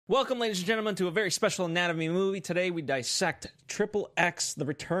Welcome, ladies and gentlemen, to a very special Anatomy movie. Today we dissect Triple X, The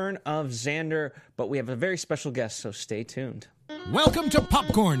Return of Xander, but we have a very special guest, so stay tuned. Welcome to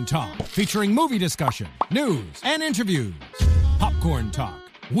Popcorn Talk, featuring movie discussion, news, and interviews. Popcorn Talk,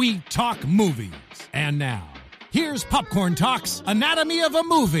 we talk movies. And now, here's Popcorn Talk's Anatomy of a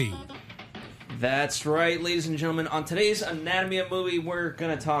Movie. That's right, ladies and gentlemen. On today's Anatomy of a Movie, we're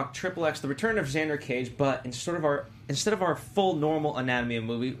going to talk Triple X, The Return of Xander Cage, but instead of our full normal Anatomy of a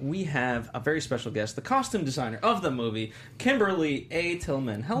Movie, we have a very special guest, the costume designer of the movie, Kimberly A.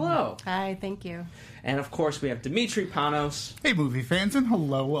 Tillman. Hello. Hi, thank you. And of course, we have Dimitri Panos. Hey, movie fans, and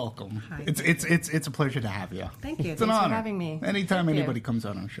hello, welcome. Hi. It's a pleasure to have you. Thank you. It's an Thanks honor. for having me. Anytime Thank you. anybody comes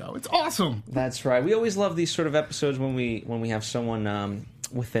on our show, it's awesome. That's right. We always love these sort of episodes when we have someone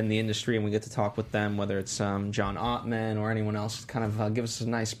within the industry and we get to talk with them, whether it's John Ottman or anyone else. Kind of gives us a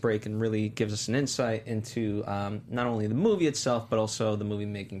nice break and really gives us an insight into not only the movie itself but also the movie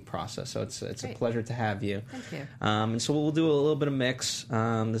making process. So it's a pleasure to have you. Thank you. And so we'll do a little bit of mix.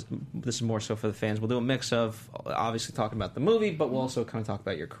 This is more so for the fans. We'll do a mix of obviously talking about the movie, but we'll also kind of talk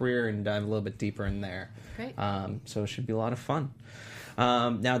about your career and dive a little bit deeper in there. Great. So it should be a lot of fun.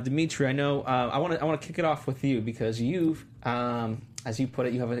 Now, Dimitri, I know I want to kick it off with you because you've, as you put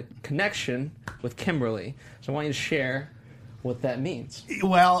it, you have a connection with Kimberly. So I want you to share what that means.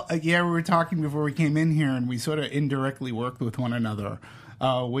 Well, we were talking before we came in here, and we sort of indirectly worked with one another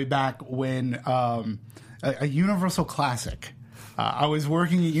way back when a Universal classic. I was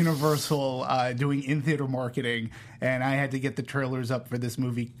working at Universal doing in-theater marketing, and I had to get the trailers up for this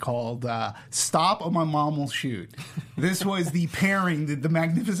movie called Stop or My Mom Will Shoot. This was the pairing, the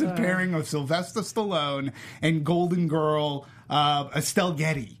magnificent pairing of Sylvester Stallone and Golden Girl Estelle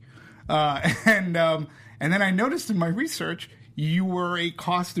Getty. And then I noticed in my research you were a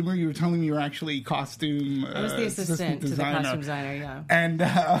costumer. You were telling me you were actually a costume I was the assistant to the costume designer, yeah. And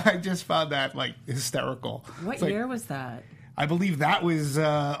I just found that, hysterical. What year was that? I believe that was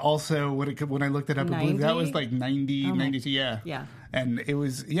also when I looked it up. 90? I believe that was like 90, 92, yeah. Yeah. And it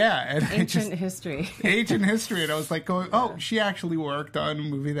was, and Ancient history. Ancient history. And I was like going, she actually worked on a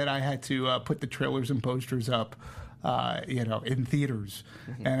movie that I had to put the trailers and posters up, in theaters.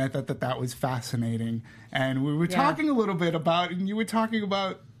 Mm-hmm. And I thought that was fascinating. And we were talking a little bit about, and you were talking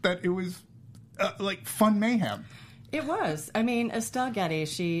about that it was like fun mayhem. It was. I mean, Estelle Getty,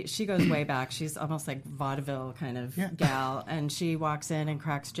 she goes way back. She's almost like vaudeville kind of gal, and she walks in and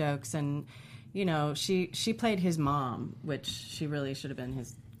cracks jokes. And, she played his mom, which she really should have been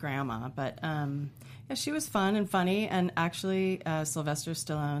his grandma. But, she was fun and funny. And actually, Sylvester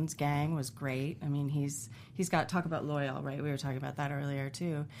Stallone's gang was great. I mean, he's got, talk about loyal, right? We were talking about that earlier,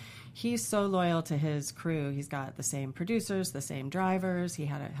 too. He's so loyal to his crew. He's got the same producers, the same drivers. He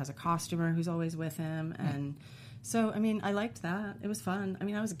has a costumer who's always with him. And... So, I mean, I liked that. It was fun. I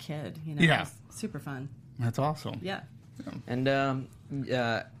mean, I was a kid, It was super fun. That's awesome. Yeah. And I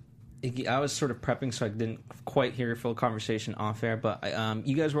was sort of prepping, so I didn't quite hear your full conversation off air, but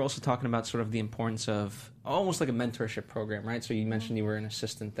you guys were also talking about sort of the importance of almost like a mentorship program, right? So you mentioned you were an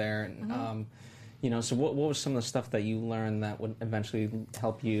assistant there, and so what was some of the stuff that you learned that would eventually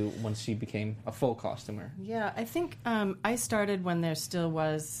help you once you became a full costumer? Yeah, I think I started when there still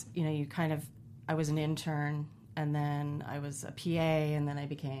was, I was an intern, and then I was a PA, and then I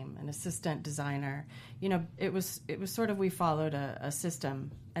became an assistant designer. It was sort of, we followed a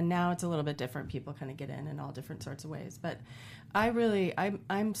system, and now it's a little bit different. People kind of get in all different sorts of ways. But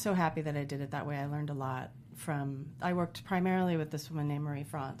I'm so happy that I did it that way. I learned a lot I worked primarily with this woman named Marie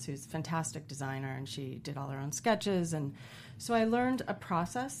France, who's a fantastic designer, and she did all her own sketches. And so I learned a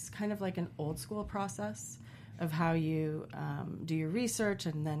process, kind of like an old school process, of how you do your research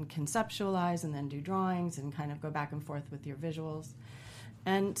and then conceptualize and then do drawings and kind of go back and forth with your visuals.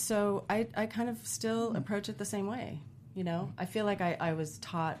 And so I kind of still approach it the same way, I feel like I was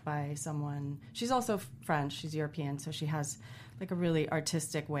taught by someone. She's also French, she's European, so she has like a really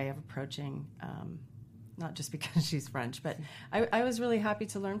artistic way of approaching, not just because she's French, but I was really happy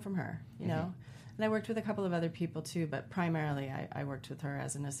to learn from her, And I worked with a couple of other people too, but primarily I worked with her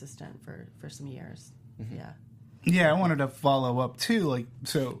as an assistant for some years. Mm-hmm. Yeah. Yeah, I wanted to follow up too.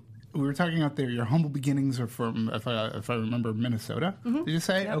 So we were talking out there. Your humble beginnings are from, if I remember, Minnesota. Mm-hmm. Did you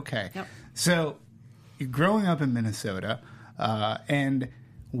say? Yep. Okay. Yep. So you're growing up in Minnesota, and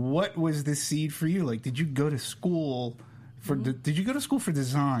what was the seed for you? Like, did you go to school for? Mm-hmm. Did you go to school for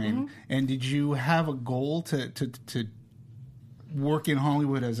design? Mm-hmm. And did you have a goal to work in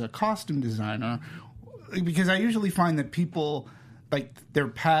Hollywood as a costume designer? Because I usually find that people, like, their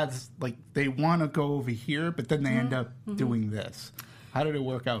paths, like, they want to go over here, but then they end up doing this. How did it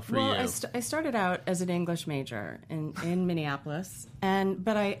work out for Well, you? I started out as an English major in Minneapolis,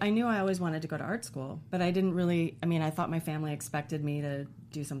 but I knew I always wanted to go to art school, but I didn't really. I mean, I thought my family expected me to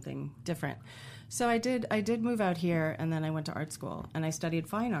do something different, so I did move out here, and then I went to art school and I studied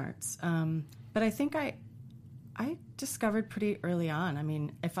fine arts. But I think I discovered pretty early on. I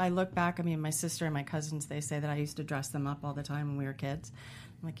mean, if I look back, I mean, my sister and my cousins, they say that I used to dress them up all the time when we were kids.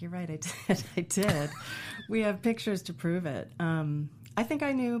 I'm like, you're right, I did. We have pictures to prove it. I think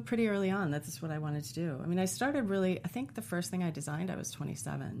I knew pretty early on that this is what I wanted to do. I mean, I think the first thing I designed, I was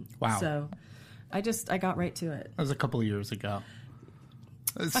 27. Wow. So I got right to it. That was a couple of years ago.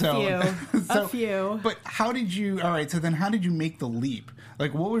 A few. But how did you, all right, so then how did you make the leap?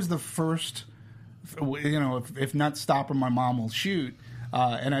 Like, what was the first, if not Stop or My Mom Will Shoot,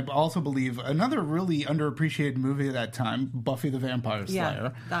 and I also believe another really underappreciated movie at that time, Buffy the Vampire Slayer. Yeah,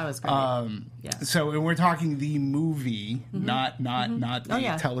 that was great. Yeah. So and we're talking the movie, not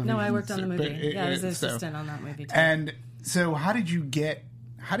the television. No, I worked on the movie. I was an assistant on that movie too. And so how did you get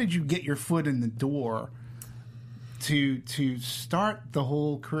your foot in the door to start the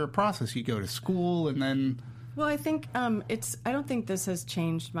whole career process? You go to school and then... Well, I think I don't think this has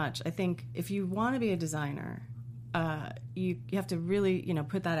changed much. I think if you want to be a designer, you have to really,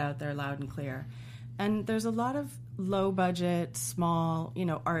 put that out there loud and clear. And there's a lot of low budget, small,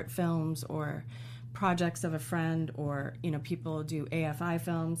 art films or projects of a friend, or, people do AFI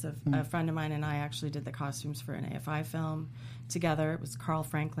films. A friend of mine and I actually did the costumes for an AFI film together. It was Carl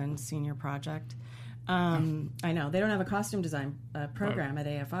Franklin's senior project. I know they don't have a costume design program at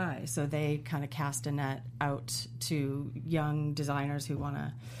AFI, so they kind of cast a net out to young designers who want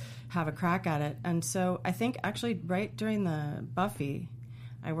to have a crack at it. And so I think actually right during the Buffy,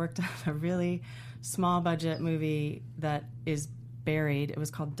 I worked on a really small budget movie that is buried. It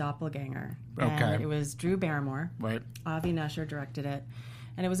was called Doppelganger. Okay. And it was Drew Barrymore. Right. Avi Nesher directed it.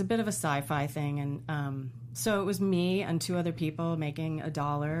 And it was a bit of a sci-fi thing. And so it was me and two other people making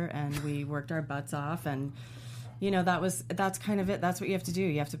 $1, and we worked our butts off. And, that's kind of it. That's what you have to do.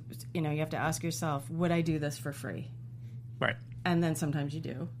 You have to ask yourself, would I do this for free? Right. And then sometimes you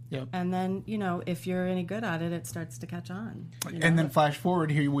do. Yep. And then, if you're any good at it, it starts to catch on. And then flash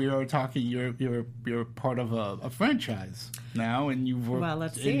forward here, we are talking, you're part of a franchise now, and you've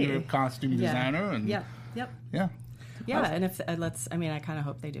worked you're a costume designer. And Yep. Yeah. Yeah, and if I kind of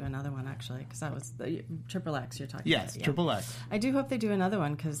hope they do another one, actually, because that was the Triple X you're talking about. Yes, Triple X. I do hope they do another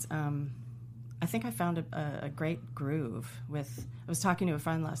one, because I think I found a great groove with... I was talking to a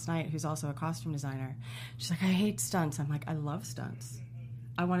friend last night who's also a costume designer. She's like, I hate stunts. I'm like, I love stunts.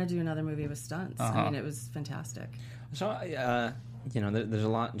 I want to do another movie with stunts. I mean, it was fantastic. So, there's a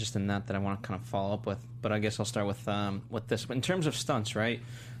lot just in that I want to kind of follow up with, but I guess I'll start with this. But in terms of stunts, right?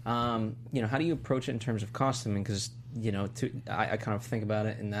 How do you approach it in terms of costuming? Because I kind of think about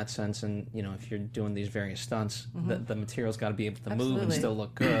it in that sense, and if you're doing these various stunts, the material's got to be able to move and still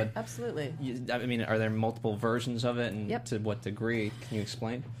look good. Absolutely. Are there multiple versions of it, and Yep. to what degree? Can you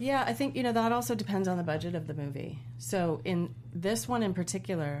explain? Yeah, I think that also depends on the budget of the movie. So in this one in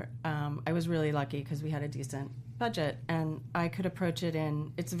particular, I was really lucky because we had a decent budget, and I could approach it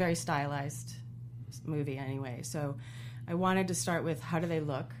it's a very stylized movie anyway. So I wanted to start with, how do they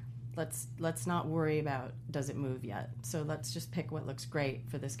look? Let's not worry about does it move yet. So let's just pick what looks great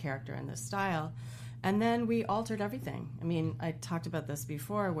for this character and this style. And then we altered everything. I mean, I talked about this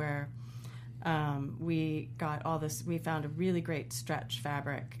before, where we got all this, we found a really great stretch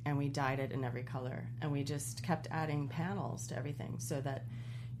fabric and we dyed it in every color. And we just kept adding panels to everything so that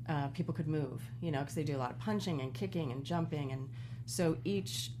people could move, because they do a lot of punching and kicking and jumping. And so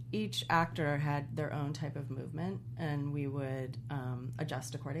each actor had their own type of movement, and we would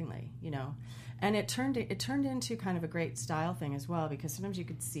adjust accordingly, And it turned into kind of a great style thing as well, because sometimes you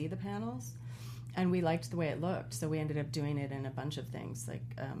could see the panels, and we liked the way it looked, so we ended up doing it in a bunch of things, like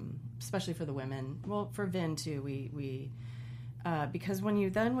especially for the women. Well, for Vin too, we because when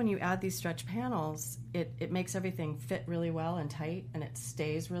you add these stretch panels, it makes everything fit really well and tight, and it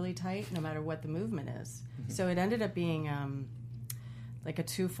stays really tight no matter what the movement is. Mm-hmm. So it ended up being like a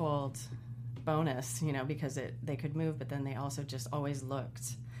twofold bonus, because they could move, but then they also just always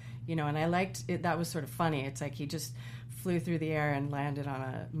looked, and I liked it. That was sort of funny. It's like he just flew through the air and landed on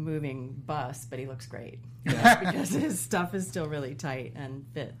a moving bus, but he looks great because his stuff is still really tight and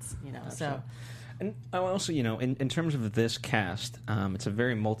fits, so. And I also, in terms of this cast, it's a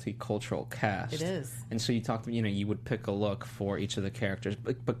very multicultural cast. It is. And so you talked, you would pick a look for each of the characters.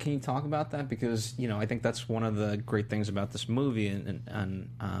 But can you talk about that? Because, I think that's one of the great things about this movie. And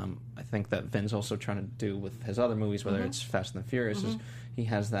I think that Vin's also trying to do with his other movies, whether it's Fast and the Furious, is he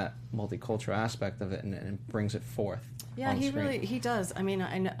has that multicultural aspect of it and brings it forth. Yeah, he does. I mean,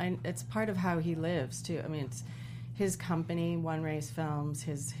 I it's part of how he lives, too. I mean, it's his company, One Race Films,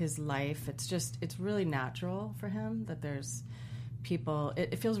 his life. It's really natural for him that there's people.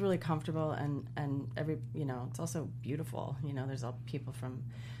 It feels really comfortable and every it's also beautiful. There's all people from.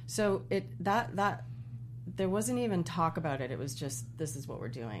 So that there wasn't even talk about it. It was just, this is what we're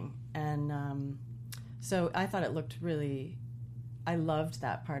doing, and so I thought it looked really. I loved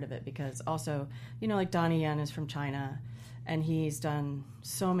that part of it because also like Donnie Yen is from China. And he's done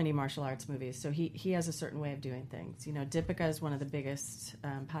so many martial arts movies, so he has a certain way of doing things. Deepika is one of the biggest,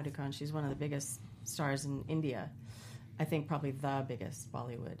 Padukone, she's one of the biggest stars in India. I think probably the biggest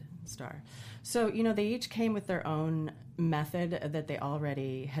Bollywood star. So, they each came with their own method that they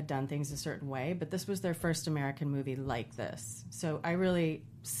already had done things a certain way, but this was their first American movie like this. So I really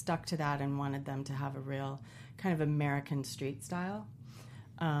stuck to that and wanted them to have a real kind of American street style.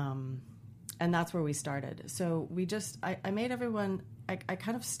 And that's where we started. So I made everyone, I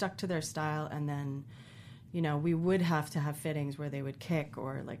kind of stuck to their style, and then, we would have to have fittings where they would kick,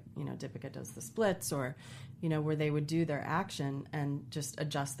 or like, Deepika does the splits, or, where they would do their action and just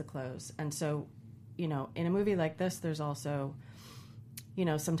adjust the clothes. And so, in a movie like this, there's also,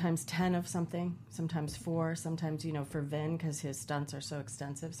 sometimes 10 of something, sometimes 4, sometimes, for Vin, because his stunts are so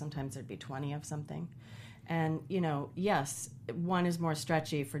extensive, sometimes there'd be 20 of something. And, yes, one is more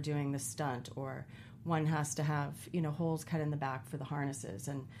stretchy for doing the stunt, or one has to have, holes cut in the back for the harnesses.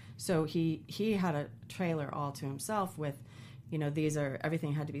 And so he had a trailer all to himself with,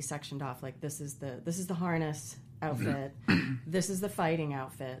 everything had to be sectioned off. Like, this is the harness outfit, this is the fighting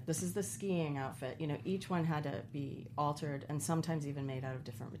outfit, this is the skiing outfit. Each one had to be altered and sometimes even made out of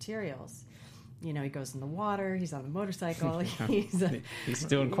different materials. He goes in the water, he's on the motorcycle, he's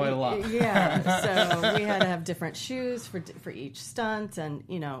doing quite a lot. Yeah, so we had to have different shoes for each stunt, and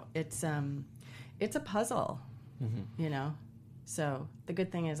it's a puzzle, So the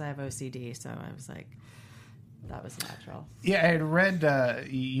good thing is I have OCD, so I was like, that was natural. Yeah, I had read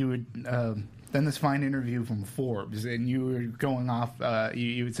you had done this fine interview from Forbes, and you were going off.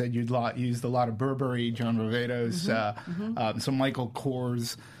 You had said you'd used a lot of Burberry, John Varvatos, some Michael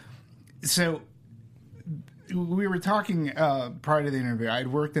Kors. So we were talking prior to the interview. I'd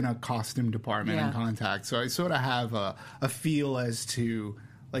worked in a costume department in Contact, so I sort of have a feel as to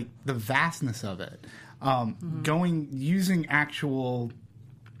like the vastness of it. Using actual,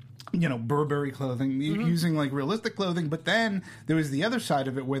 Burberry clothing, using like realistic clothing, but then there was the other side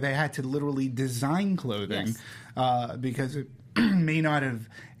of it where they had to literally design clothing because it may not have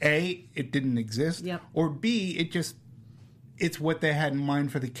it didn't exist, or B, it's what they had in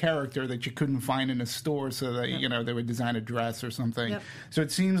mind for the character that you couldn't find in a store, so that they would design a dress or something. So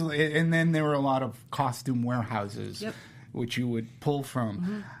it seems, and then there were a lot of costume warehouses, which you would pull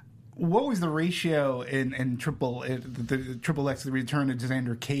from. What was the ratio in the Triple X, the Return of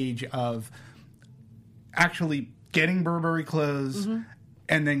Xander Cage, of actually getting Burberry clothes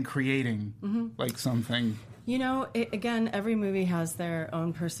and then creating like something? Again, every movie has their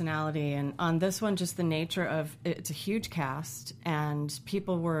own personality, and on this one, just the nature of it's a huge cast, and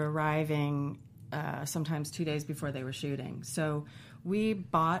people were arriving sometimes 2 days before they were shooting. So we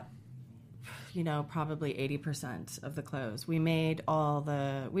bought, probably 80% of the clothes. So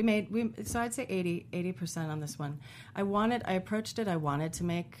I'd say 80% on this one. I approached it, I wanted to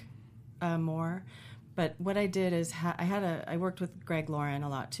make more. But what I did is I worked with Greg Lauren a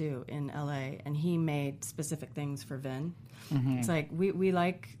lot too in LA, and he made specific things for Vin. It's like we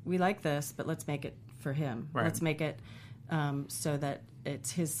like this, but let's make it for him. Right. Let's make it so that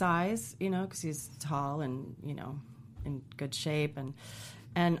it's his size, because he's tall and in good shape,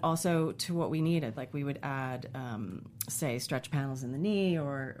 and also to what we needed. Like we would add, say, stretch panels in the knee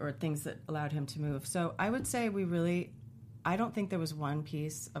or things that allowed him to move. So I would say I don't think there was one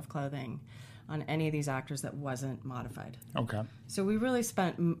piece of clothing on any of these actors that wasn't modified. Okay. So we really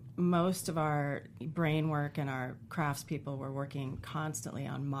spent most of our brain work, and our craftspeople were working constantly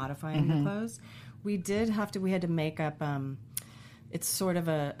on modifying the clothes. We had to make up, it's sort of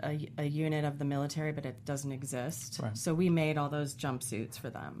a unit of the military, but it doesn't exist. Right. So we made all those jumpsuits for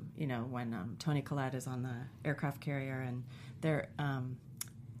them, when Toni Collette is on the aircraft carrier, and they're,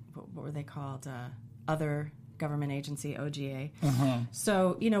 what were they called? Other government agency, OGA.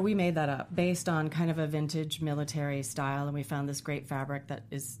 So, we made that up based on kind of a vintage military style, and we found this great fabric that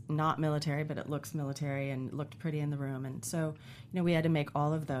is not military, but it looks military and looked pretty in the room. And so, we had to make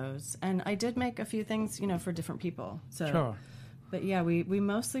all of those. And I did make a few things, for different people. So, Sure. But yeah, we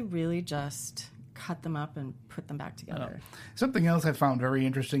mostly really just cut them up and put them back together. Something else I found very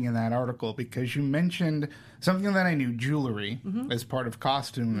interesting in that article, because you mentioned something that I knew, jewelry, as part of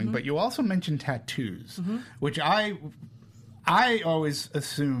costuming, but you also mentioned tattoos, which I always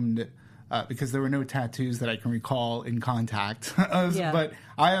assumed, because there were no tattoos that I can recall in Contact, but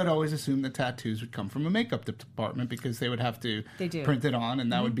I had always assumed that tattoos would come from a makeup department because they would have to print it on,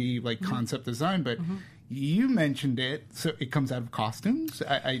 and that would be like concept design, but you mentioned it, so it comes out of costumes?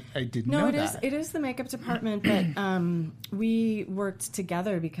 I didn't know that. No, it is the makeup department, but we worked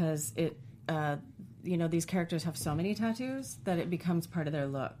together because these characters have so many tattoos that it becomes part of their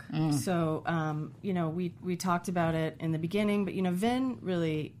look. So, we talked about it in the beginning, but, Vin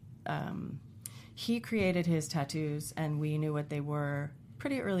really, he created his tattoos, and we knew what they were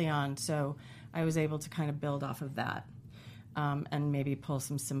pretty early on, so I was able to kind of build off of that. And maybe pull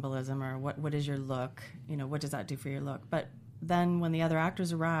some symbolism, or what is your look? What does that do for your look? But then when the other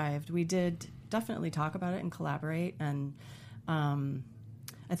actors arrived, we did definitely talk about it and collaborate. And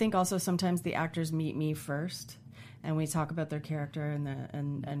I think also sometimes the actors meet me first, and we talk about their character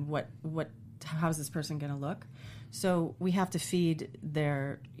and how's this person going to look. So we have to feed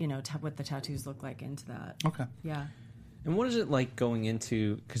their what the tattoos look like into that. Okay. Yeah. And what is it like going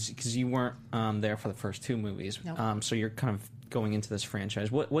into, because you weren't there for the first two movies, Nope. So you're kind of going into this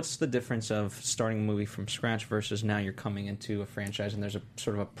franchise. What's the difference of starting a movie from scratch versus now you're coming into a franchise and there's a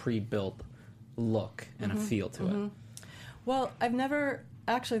sort of a pre-built look and a feel to it? Well, I've never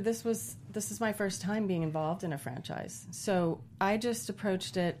actually. This is my first time being involved in a franchise, so I just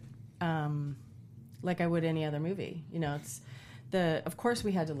approached it like I would any other movie. Of course,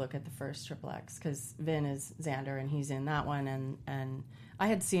 we had to look at the first XXX because Vin is Xander and he's in that one, and I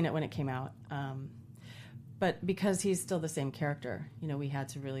had seen it when it came out. But because he's still the same character, we had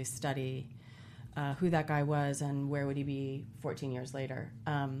to really study who that guy was and where would he be 14 years later.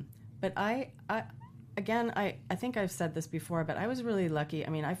 But I think I've said this before, but I was really lucky. I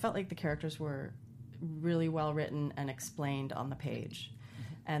mean, I felt like the characters were really well written and explained on the page.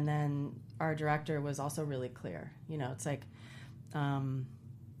 And then our director was also really clear. It's like,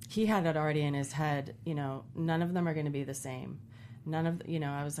 he had it already in his head, none of them are going to be the same. None of,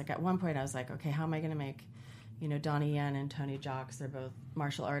 I was like, at one point I was like, okay, how am I going to make, Donnie Yen and Tony Jocks, they're both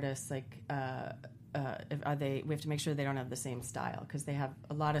martial artists. Like, we have to make sure they don't have the same style because they have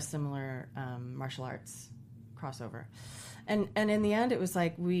a lot of similar martial arts crossover. And in the end, it was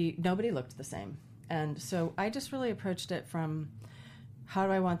like nobody looked the same. And so I just really approached it from, how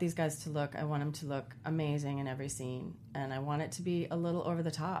do I want these guys to look? I want them to look amazing in every scene, and I want it to be a little over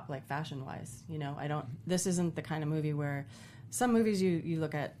the top, like fashion-wise. This isn't the kind of movie where some movies you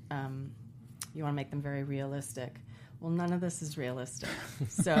look at, you want to make them very realistic. Well, none of this is realistic.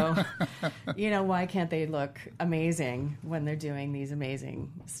 So, why can't they look amazing when they're doing these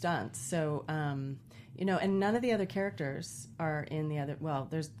amazing stunts? So, and none of the other characters are in the other, well,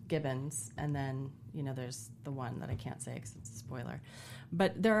 there's Gibbons, and then, there's the one that I can't say because it's a spoiler.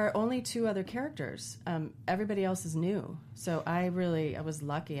 But there are only two other characters. Everybody else is new. So I was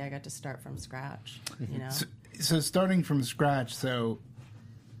lucky I got to start from scratch, So starting from scratch, so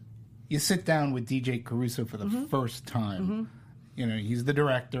you sit down with DJ Caruso for the first time. He's the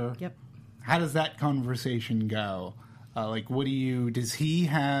director. Yep. How does that conversation go? Does he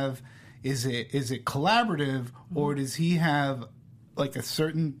have, is it collaborative, or does he have like a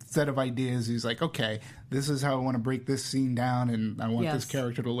certain set of ideas? He's like, okay, this is how I want to break this scene down, and I want this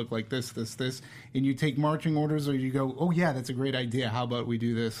character to look like this, and you take marching orders, or you go, oh yeah, that's a great idea, how about we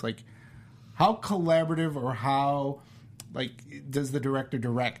do this? Like, how collaborative, or how, like, does the director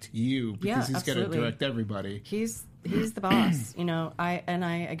direct you? Because he's got to direct everybody. He's the boss,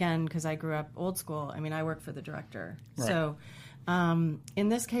 I again, because I grew up old school, I mean, I work for the director. Right. So in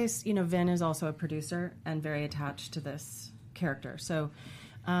this case, Vin is also a producer and very attached to this character. So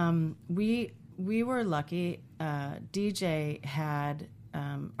we were lucky. DJ had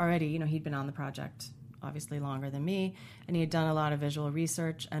already, he'd been on the project obviously longer than me, and he had done a lot of visual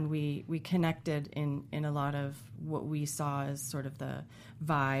research, and we connected in a lot of what we saw as sort of the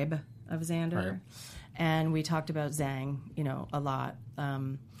vibe of Xander. Right. And we talked about Zhang, a lot,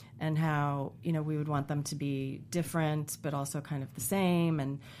 and how, we would want them to be different, but also kind of the same.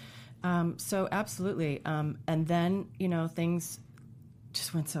 And so absolutely. And then, things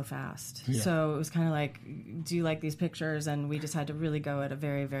just went so fast. Yeah. So it was kind of like, do you like these pictures? And we just had to really go at a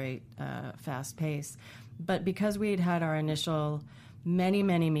very, very fast pace. But because we had our initial many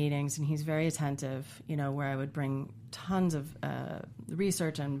meetings, and he's very attentive, where I would bring tons of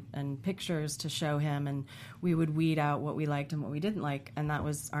research and pictures to show him, and we would weed out what we liked and what we didn't like, and that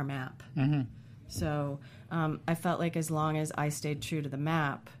was our map. Mm-hmm. So I felt like as long as I stayed true to the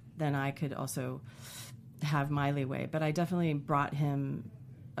map, then I could also have my leeway. But I definitely brought him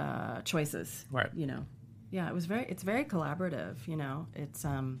choices. Right. Yeah, it's very collaborative. It's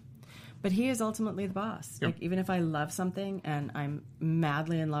but he is ultimately the boss. Yep. Like, even if I love something and I'm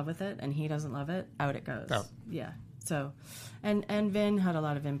madly in love with it and he doesn't love it, out it goes. Oh. Yeah. So, and Vin had a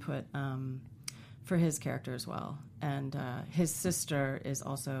lot of input for his character as well. And his sister is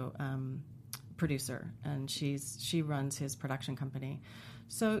also producer, and she runs his production company.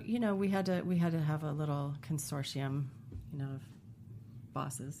 So we had to have a little consortium, of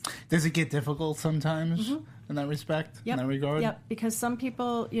bosses. Does it get difficult sometimes in that respect? Yep. In that regard? Yep. Because some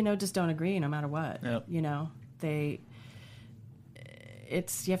people, just don't agree no matter what. Yep. You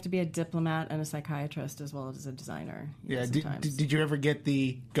have to be a diplomat and a psychiatrist as well as a designer. Yeah. Sometimes. Did you ever get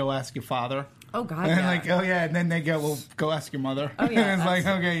the go ask your father? Oh God. And Yeah. like, oh yeah, and then they go, well, go ask your mother. Oh, yeah, and it's like,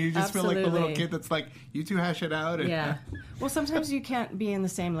 okay, you just feel like the little absolutely. kid that's like, you two hash it out. And, Yeah. Well, sometimes you can't be in the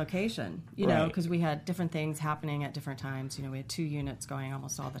same location, Right. because we had different things happening at different times. We had 2 units going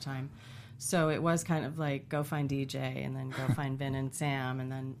almost all the time. So it was kind of like, go find DJ and then go find Vin and Sam. And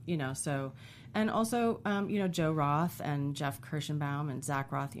then, so, and also, Joe Roth and Jeff Kirschenbaum and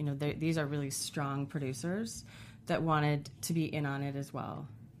Zach Roth, these are really strong producers that wanted to be in on it as well.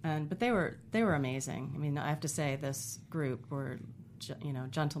 But they were amazing. I mean, I have to say this group were,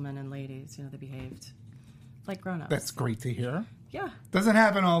 gentlemen and ladies, they behaved like grown-ups. That's great to hear. Yeah. Doesn't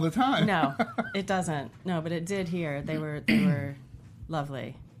happen all the time. No, it doesn't. No, but it did here. They were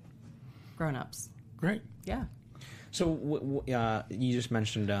lovely grown-ups. Great. Yeah. So you just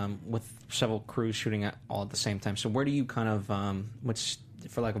mentioned with several crews shooting all at the same time. So where do you kind of, what's,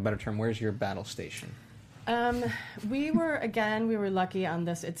 for lack of a better term, where's your battle station? We were lucky on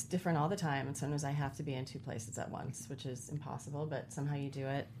this. It's different all the time, and sometimes I have to be in 2 places at once, which is impossible, but somehow you do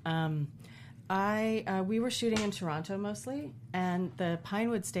it. We were shooting in Toronto mostly, and the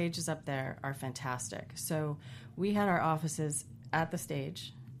Pinewood stages up there are fantastic. So we had our offices at the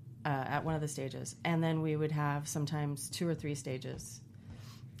stage, at one of the stages, and then we would have sometimes 2 or 3 stages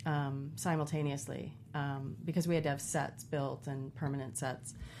simultaneously, because we had to have sets built and permanent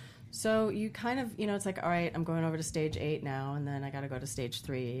sets. So you kind of, it's like, all right, I'm going over to stage 8 now, and then I got to go to stage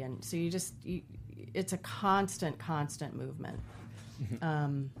 3. And so it's a constant movement.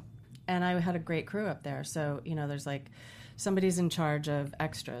 And I had a great crew up there. So, there's like, somebody's in charge of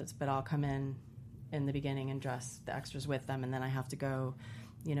extras, but I'll come in the beginning and dress the extras with them. And then I have to go,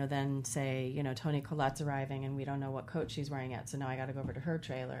 then say, Toni Collette's arriving and we don't know what coat she's wearing yet. So now I got to go over to her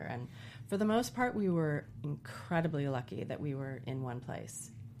trailer. And for the most part, we were incredibly lucky that we were in one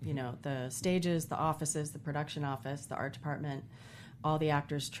place. The stages, the offices, the production office, the art department, all the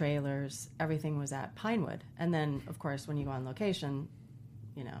actors' trailers, everything was at Pinewood. And then, of course, when you go on location,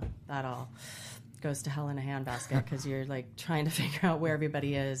 that all goes to hell in a handbasket because you're like trying to figure out where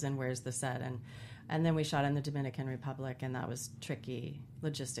everybody is and where's the set. And then we shot in the Dominican Republic, and that was tricky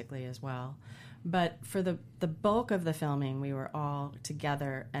logistically as well. But for the bulk of the filming, we were all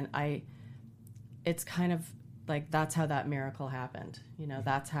together, and it's kind of like that's how that miracle happened.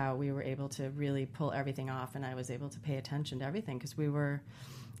 That's how we were able to really pull everything off, and I was able to pay attention to everything because we were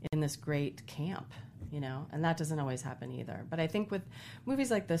in this great camp, and that doesn't always happen either. But I think with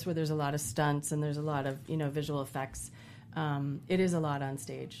movies like this where there's a lot of stunts and there's a lot of, visual effects, it is a lot on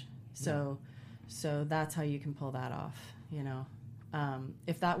stage. So that's how you can pull that off,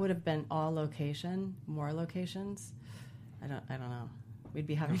 If that would have been all more locations, I don't know. We'd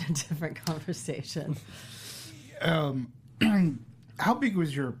be having a different conversation. How big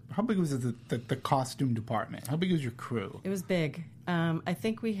was the costume department? How big was your crew? It was big. I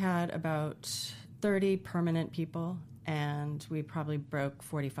think we had about 30 permanent people, and we probably broke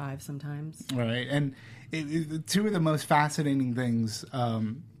 45 sometimes. Right, and 2 of the most fascinating things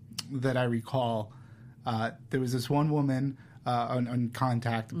that I recall, there was this one woman on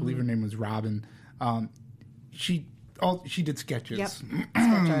Contact, I believe her name was Robin. She did sketches. Yep.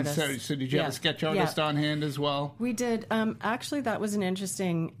 Sketch artist. So did you have a sketch artist on hand as well? We did. Actually, that was an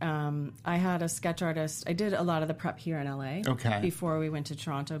interesting... I had a sketch artist. I did a lot of the prep here in LA Okay. before we went to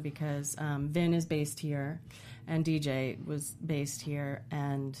Toronto because Vin is based here. and DJ was based here,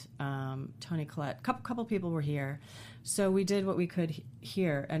 and Tony Collette. Couple people were here, so we did what we could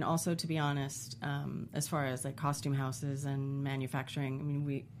here. And also, to be honest, as far as like costume houses and manufacturing, I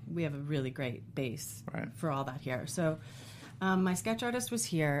mean, we have a really great base for all that here. So my sketch artist was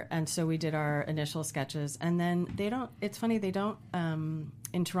here, and so we did our initial sketches. And then they don't. It's funny, they don't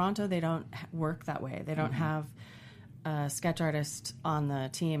in Toronto. They don't work that way. They don't have a sketch artist on the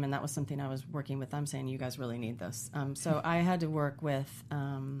team, and that was something I was working with them, saying, you guys really need this. So I had to work with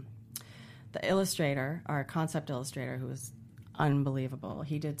the illustrator, our concept illustrator, who was unbelievable.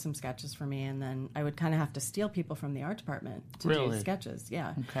 He did some sketches for me, and then I would kind of have to steal people from the art department to do sketches.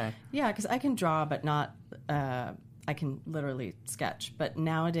 Yeah. Okay. Yeah, because I can draw, but not... I can literally sketch. But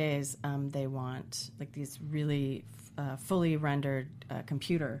nowadays, they want like these really fully rendered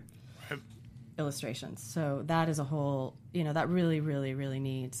computer illustrations. So that is a whole, that really, really, really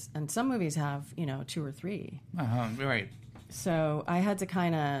needs. And some movies have, 2 or 3. Right. So I had to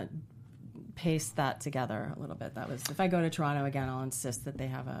kind of paste that together a little bit. That was, if I go to Toronto again, I'll insist that they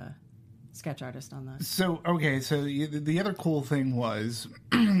have a sketch artist on that. So the other cool thing was,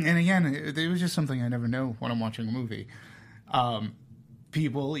 and again, it was just something I never know when I'm watching a movie.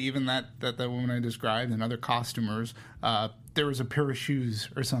 People, even that woman I described and other costumers, there was a pair of shoes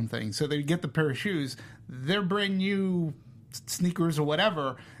or something. So they get the pair of shoes, they're brand new sneakers or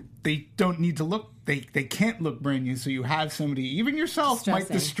whatever. They don't need to look, they can't look brand new. So you have somebody, even yourself, might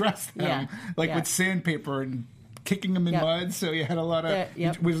distress them, with sandpaper and kicking them in mud. So you had a lot of,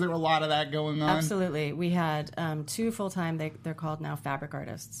 was there a lot of that going on? Absolutely. We had 2 full-time, they're called now fabric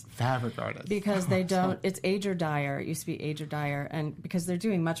artists. Fabric artists. Because they don't, it's age or dyer. It used to be age or dyer. And because they're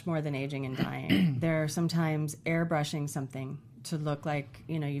doing much more than aging and dyeing. They're sometimes airbrushing something to look like,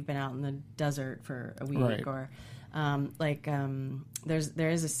 you've been out in the desert for a week. Or there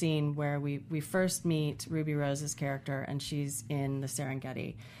is a scene where we first meet Ruby Rose's character, and she's in the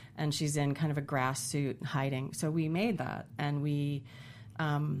Serengeti. And she's in kind of a grass suit hiding. So we made that. And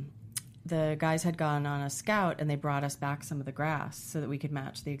the guys had gone on a scout, and they brought us back some of the grass so that we could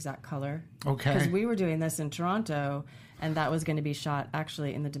match the exact color. Okay. Because we were doing this in Toronto, and that was going to be shot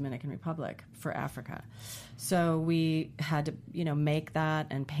actually in the Dominican Republic for Africa. So we had to, make that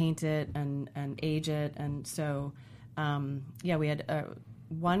and paint it and age it. And so, we had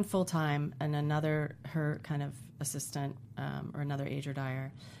one full-time and another, her kind of assistant, or another ager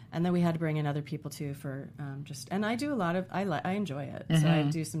dyer. And then we had to bring in other people too for and I do a lot of, I enjoy it. So I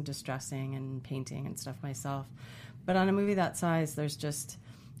do some distressing and painting and stuff myself. But on a movie that size, there's just,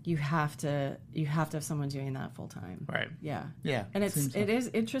 you have to have someone doing that full time. Right. Yeah. Yeah. And it is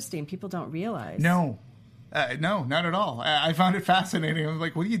interesting. People don't realize. No, not at all. I found it fascinating. I was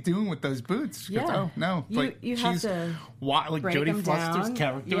like, "What are you doing with those boots?" She goes, "Oh no!" You have to Jodie Foster's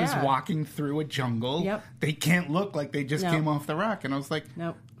character is walking through a jungle. Yep. They can't look like they just came off the rack, and I was like,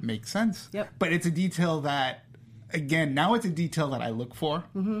 "Nope, makes sense." Yep. But it's a detail that, again, now it's a detail that I look for.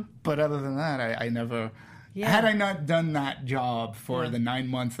 Mm-hmm. But other than that, I never. Yeah. Had I not done that job for the 9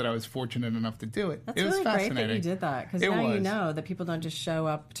 months that I was fortunate enough to do it, it was really fascinating. Great that you did that, because now you know that people don't just show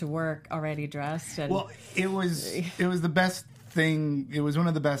up to work already dressed. And well, it was the best thing. It was one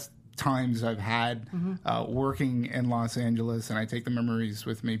of the best times I've had working in Los Angeles, and I take the memories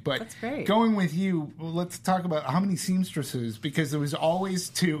with me. But that's great. Going with you, let's talk about how many seamstresses, because there was always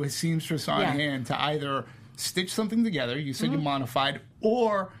a seamstress on hand to either stitch something together. You said you modified,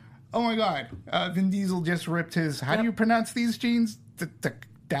 or oh my God, Vin Diesel just ripped his, how do you pronounce these jeans?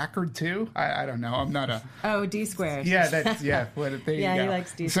 Deckard 2? I don't know. I'm not a... Oh, D squared. Yeah, there you go. He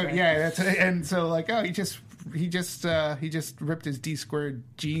likes D squared. So, yeah, and so like, oh, he just ripped his D squared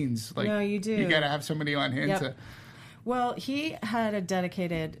jeans. Like, no, you do. You got to have somebody on hand to... Well, he had a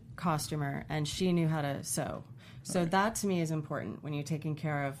dedicated costumer, and she knew how to sew. So that to me is important when you're taking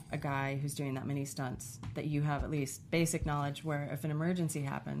care of a guy who's doing that many stunts, that you have at least basic knowledge where if an emergency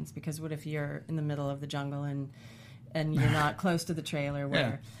happens, because what if you're in the middle of the jungle and you're not close to the trailer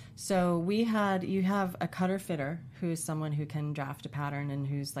where... So you have a cutter fitter who's someone who can draft a pattern and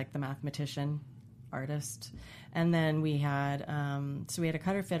who's like the mathematician artist. And then we had a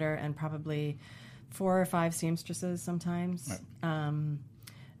cutter fitter and probably 4 or 5 seamstresses sometimes. Right.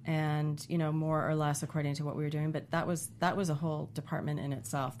 And more or less according to what we were doing, but that was a whole department in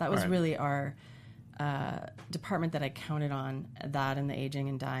itself. That was really our department that I counted on, that and the aging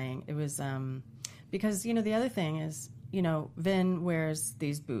and dyeing. It was because the other thing is Vin wears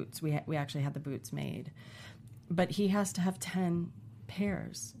these boots. We actually had the boots made, but he has to have 10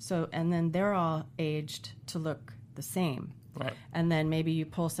 pairs. So and then they're all aged to look the same. Right. And then maybe you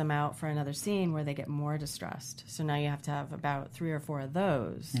pull some out for another scene where they get more distressed. So now you have to have about 3 or 4 of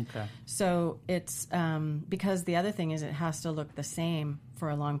those. Okay. So it's because the other thing is it has to look the same for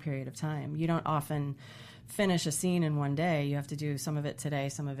a long period of time. You don't often finish a scene in one day. You have to do some of it today,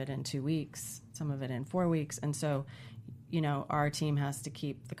 some of it in 2 weeks, some of it in 4 weeks. And so, our team has to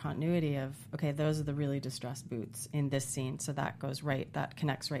keep the continuity of, okay, those are the really distressed boots in this scene. So that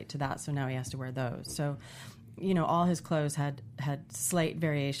connects right to that. So now he has to wear those. So, all his clothes had slight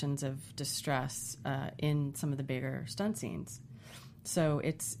variations of distress in some of the bigger stunt scenes. So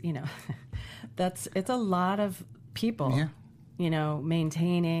it's, it's a lot of people. Yeah.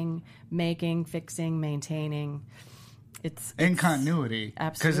 Maintaining, making, fixing, maintaining. It's in continuity.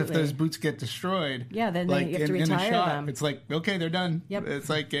 Absolutely. Because if those boots get destroyed, then like you have to in a retire shot, them. it's like, okay, they're done. Yep. It's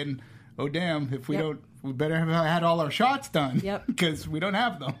like oh damn, if we Yep. don't, we better have had all our shots done. Yep. Because we don't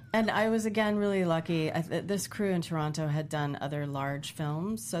have them. And I was, again, really lucky. This crew in Toronto had done other large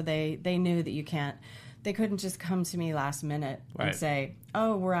films, so they knew that they couldn't just come to me last minute Right. and say,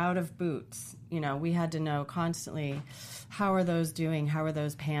 oh, we're out of boots. We had to know constantly, how are those doing? How are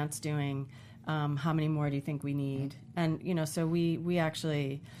those pants doing? How many more do you think we need? And, so we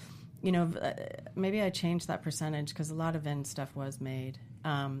actually, maybe I changed that percentage because a lot of Vin stuff was made.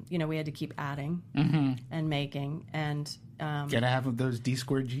 We had to keep adding and making and Gotta have those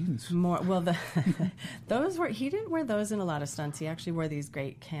D-squared jeans. more. Well, he didn't wear those in a lot of stunts. He actually wore these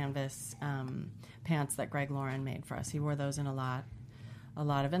great canvas pants that Greg Lauren made for us. He wore those in a lot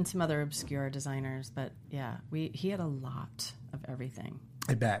of, and some other obscure designers. But yeah, he had a lot of everything.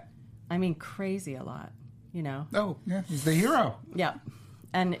 I bet. I mean, crazy a lot. Oh yeah, he's the hero. Yeah.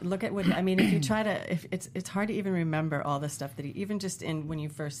 And look at if you try to, if it's hard to even remember all the stuff that he, even just when you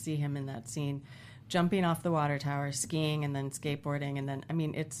first see him in that scene, jumping off the water tower, skiing, and then skateboarding, and then,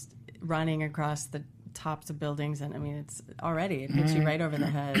 it's running across the tops of buildings, and it hits you right over the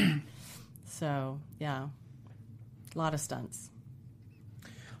head. So, yeah, a lot of stunts.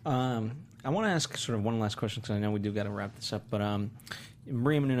 I want to ask sort of one last question because I know we do got to wrap this up, but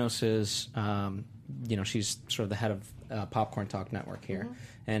Maria Menounos is, she's sort of the head of Popcorn Talk Network here,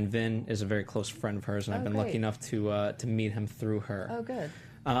 and Vin is a very close friend of hers, and I've been lucky enough to meet him through her. Oh, good.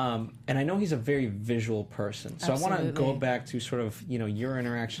 And I know he's a very visual person, so Absolutely. I want to go back to sort of your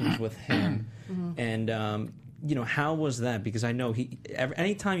interactions with him, and how was that? Because I know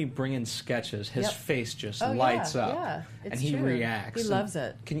anytime you bring in sketches, his Yep. face just Oh, lights yeah, up, yeah. It's and he true. reacts. He loves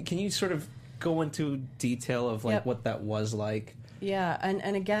it. Can you sort of go into detail of Yep. what that was like? Yeah,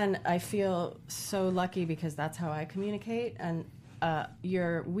 and again, I feel so lucky because that's how I communicate, and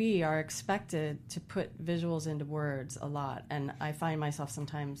we are expected to put visuals into words a lot, and I find myself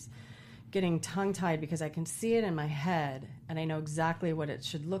sometimes getting tongue-tied because I can see it in my head, and I know exactly what it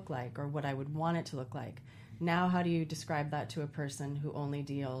should look like or what I would want it to look like. Now, how do you describe that to a person who only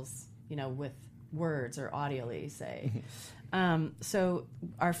deals, with words or audially, say? So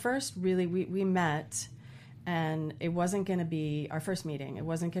our first we met. And it wasn't going to be our first meeting. It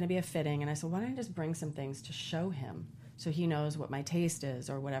wasn't going to be a fitting. And I said, why don't I just bring some things to show him so he knows what my taste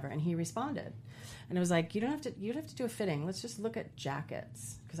is or whatever. And he responded. And it was like, you don't have to do a fitting. Let's just look at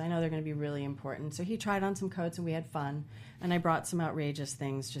jackets because I know they're going to be really important. So he tried on some coats and we had fun. And I brought some outrageous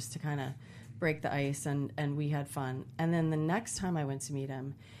things just to kind of break the ice and we had fun. And then the next time I went to meet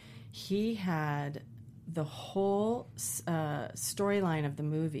him, he had the whole storyline of the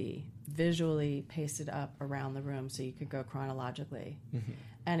movie visually pasted up around the room so you could go chronologically.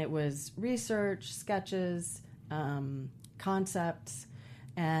 And it was research, sketches, concepts,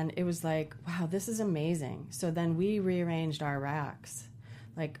 and it was like, wow, this is amazing. So then we rearranged our racks.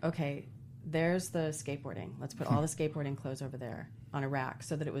 Like, okay, there's the skateboarding. Let's put all the skateboarding clothes over there on a rack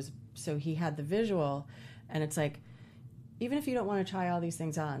so he had the visual, and it's like, even if you don't want to try all these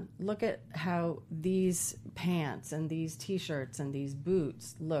things on, look at how these pants and these T-shirts and these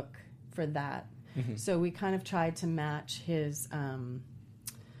boots look for that. So we kind of tried to match his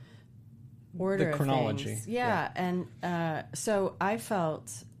order The of chronology. things. Yeah. And so I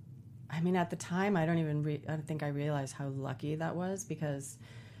felt, at the time, I don't think I realized how lucky that was because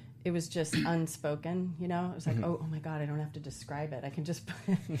it was just unspoken, It was like, oh my God, I don't have to describe it. I can just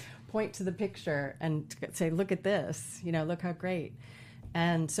point to the picture and say, look at this, look how great.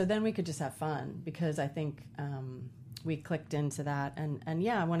 And so then we could just have fun because I think we clicked into that. And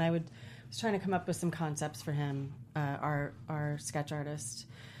yeah, when I was trying to come up with some concepts for him, our sketch artist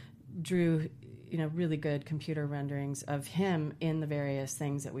drew, really good computer renderings of him in the various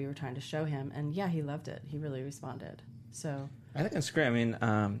things that we were trying to show him. And yeah, he loved it. He really responded. So I think that's great. I mean,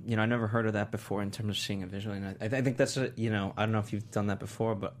 I never heard of that before in terms of seeing it visually. And I think that's, I don't know if you've done that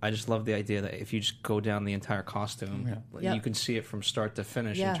before, but I just love the idea that if you just go down the entire costume, Yep. you can see it from start to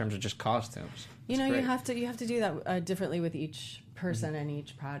finish in terms of just costumes. You It's know, great. you have to do that differently with each person and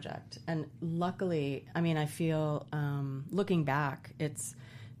each project. And luckily, I mean, I feel looking back, it's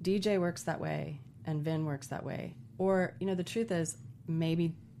DJ works that way and Vin works that way. Or the truth is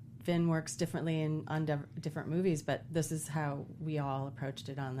maybe Vin works differently on different movies, but this is how we all approached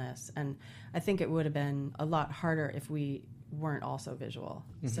it on this. And I think it would have been a lot harder if we weren't also visual.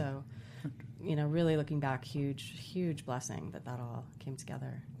 Mm-hmm. So, really looking back, huge blessing that all came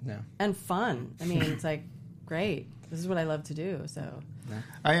together. Yeah. And fun. I mean, it's like, great. This is what I love to do. So,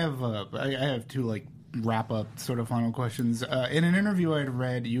 I have two like wrap up sort of final questions. In an interview I had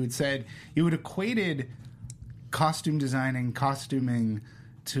read, you had said you had equated costuming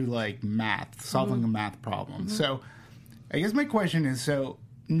to like math, solving a math problem. So I guess my question is, so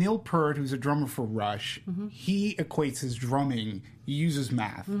Neil Peart, who's a drummer for Rush, he equates his drumming, he uses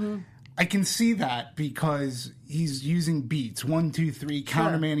math. I can see that because he's using beats, 1, 2, 3,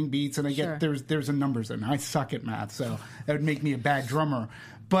 countermanding beats, and I get there's a numbers in. I suck at math, so that would make me a bad drummer.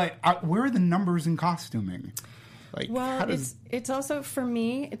 But where are the numbers in costuming? Like, well, it's also, for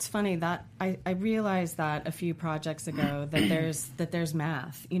me, it's funny that I realized that a few projects ago that there's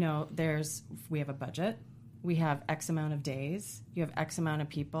math. We have a budget, we have X amount of days, you have X amount of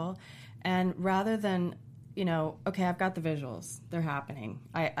people, and rather than okay, I've got the visuals, they're happening.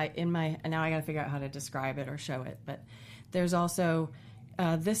 Now I got to figure out how to describe it or show it. But there's also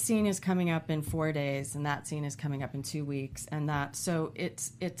this scene is coming up in 4 days, and that scene is coming up in 2 weeks, and that. So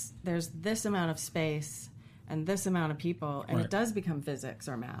it's there's this amount of space and this amount of people, and it does become physics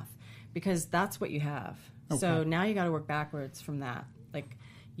or math because that's what you have. Okay. So now you got to work backwards from that. Like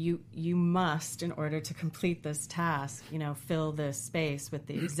you must, in order to complete this task, fill this space with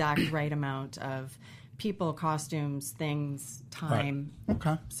the exact right amount of people, costumes, things, time. Right.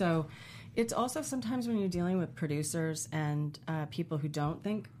 Okay. So it's also sometimes when you're dealing with producers and people who don't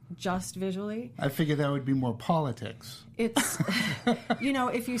think just visually. I figure that would be more politics. It's,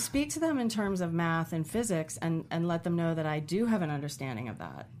 if you speak to them in terms of math and physics and let them know that I do have an understanding of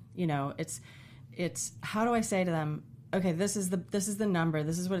that, it's how do I say to them, okay, this is the number,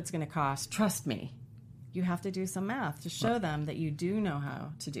 this is what it's going to cost, trust me. You have to do some math to show them that you do know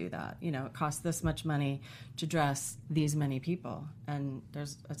how to do that. It costs this much money to dress these many people, and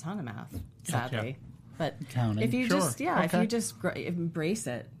there's a ton of math, sadly. But counting. If you if you just embrace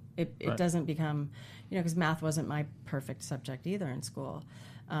it, it doesn't become, because math wasn't my perfect subject either in school.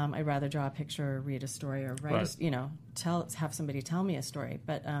 I'd rather draw a picture or read a story or write, have somebody tell me a story.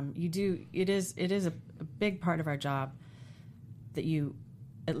 But it is a big part of our job that you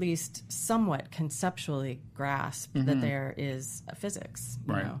at least somewhat conceptually grasp that there is a physics,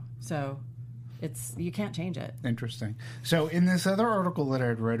 So you can't change it. Interesting. So in this other article that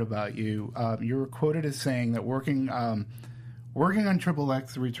I'd read about you, you were quoted as saying that working on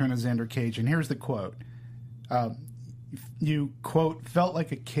XXX, The Return of Xander Cage, and here's the quote, you, quote, felt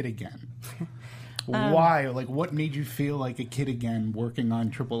like a kid again. Why? Like, what made you feel like a kid again working on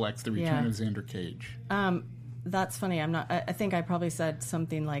XXX, The Return of Xander Cage? That's funny. I think I probably said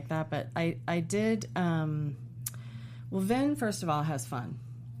something like that, but I did. Well, Vin, first of all, has fun,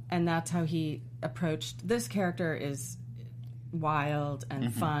 and that's how he approached this character. Is wild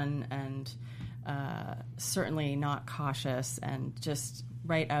and fun, and certainly not cautious, and just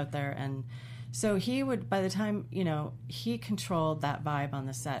right out there. And so he would, by the time he controlled that vibe on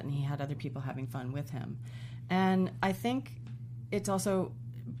the set, and he had other people having fun with him. And I think it's also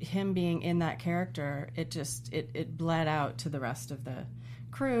him being in that character, it bled out to the rest of the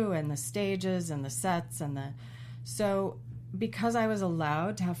crew and the stages and the sets so because I was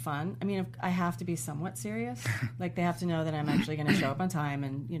allowed to have fun, I mean, I have to be somewhat serious. Like, they have to know that I'm actually going to show up on time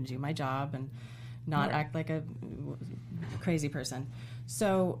and do my job and not act like a crazy person.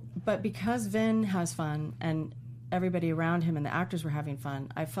 So, but because Vin has fun and everybody around him and the actors were having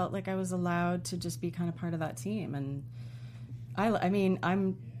fun, I felt like I was allowed to just be kind of part of that team. And I mean,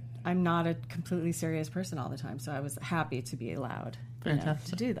 I'm not a completely serious person all the time, so I was happy to be allowed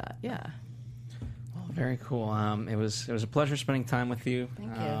to do that. Yeah. Well, very cool. It was a pleasure spending time with you.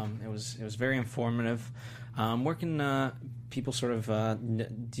 Thank you. It was very informative. Where can people sort of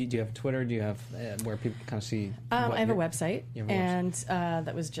do you have Twitter? Do you have where people can kind of see? I have a website, and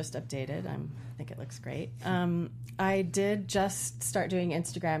that was just updated. I think it looks great. I did just start doing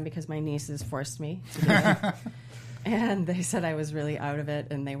Instagram because my nieces forced me to do it. And they said I was really out of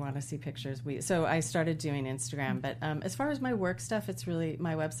it, and they want to see pictures. So I started doing Instagram. But as far as my work stuff, it's really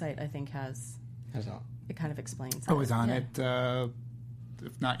my website. I think has it kind of explains. I was on Yeah. it,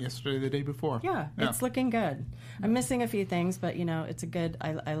 if not yesterday, the day before. Yeah, it's looking good. I'm missing a few things, but it's a good.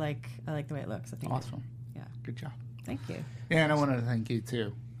 I like the way it looks. I think. Awesome. Yeah. Good job. Thank you. Yeah, and I wanted to thank you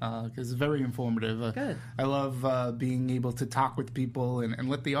too, because it's very informative. Good. I love being able to talk with people and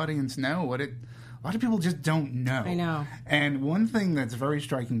let the audience know what it. A lot of people just don't know. I know. And one thing that's very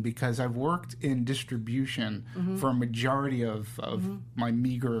striking, because I've worked in distribution for a majority of my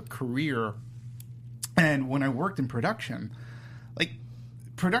meager career, and when I worked in production, like,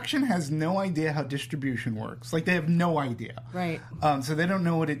 production has no idea how distribution works. Like, they have no idea. Right. So they don't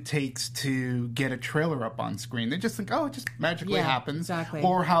know what it takes to get a trailer up on screen. They just think, oh, it just magically Yeah, happens. exactly.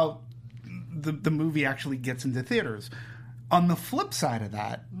 Or how the movie actually gets into theaters. On the flip side of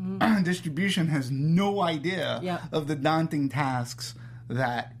that, distribution has no idea Yep. of the daunting tasks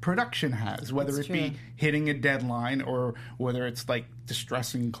that production has, whether That's it be true. hitting a deadline or whether it's like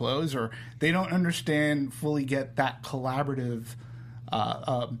distressing clothes, or they don't understand, fully get that collaborative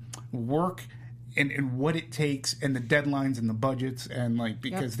work and what it takes and the deadlines and the budgets, and like,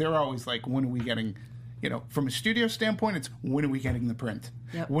 because they're always like, when are we getting, from a studio standpoint, it's when are we getting the print?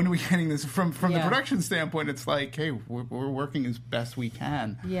 Yep. When are we getting this from the Yeah. production standpoint? It's like, hey, we're working as best we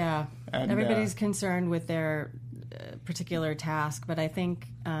can. Yeah. And, Everybody's concerned with their particular task, but I think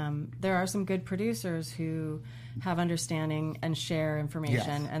there are some good producers who have understanding and share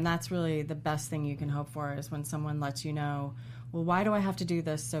information, Yes. and that's really the best thing you can hope for, is when someone lets you know, well, why do I have to do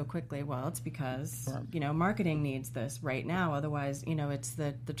this so quickly? Well, it's because, marketing needs this right now. Otherwise, it's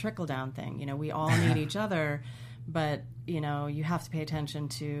the trickle down thing. We all need each other, but, you have to pay attention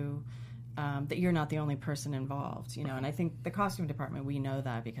to that you're not the only person involved, and I think the costume department, we know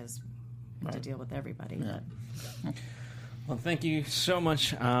that because we have to deal with everybody. Yeah. But Well, thank you so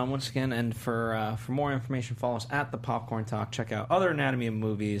much once again, and for more information, follow us at the Popcorn Talk. Check out other Anatomy of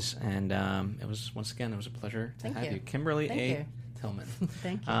movies, and it was a pleasure to Thank have you. you, Kimberly Thank A. you. Tillman.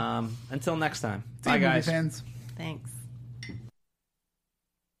 Thank you. Until next time, See bye you, movie guys. fans. Thanks.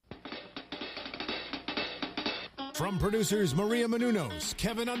 From producers Maria Menounos,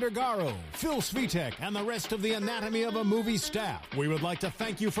 Kevin Undergaro, Phil Svitek, and the rest of the Anatomy of a Movie staff, we would like to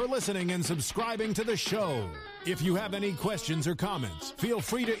thank you for listening and subscribing to the show. If you have any questions or comments, feel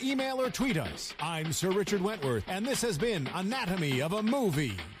free to email or tweet us. I'm Sir Richard Wentworth, and this has been Anatomy of a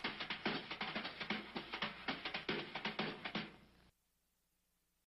Movie.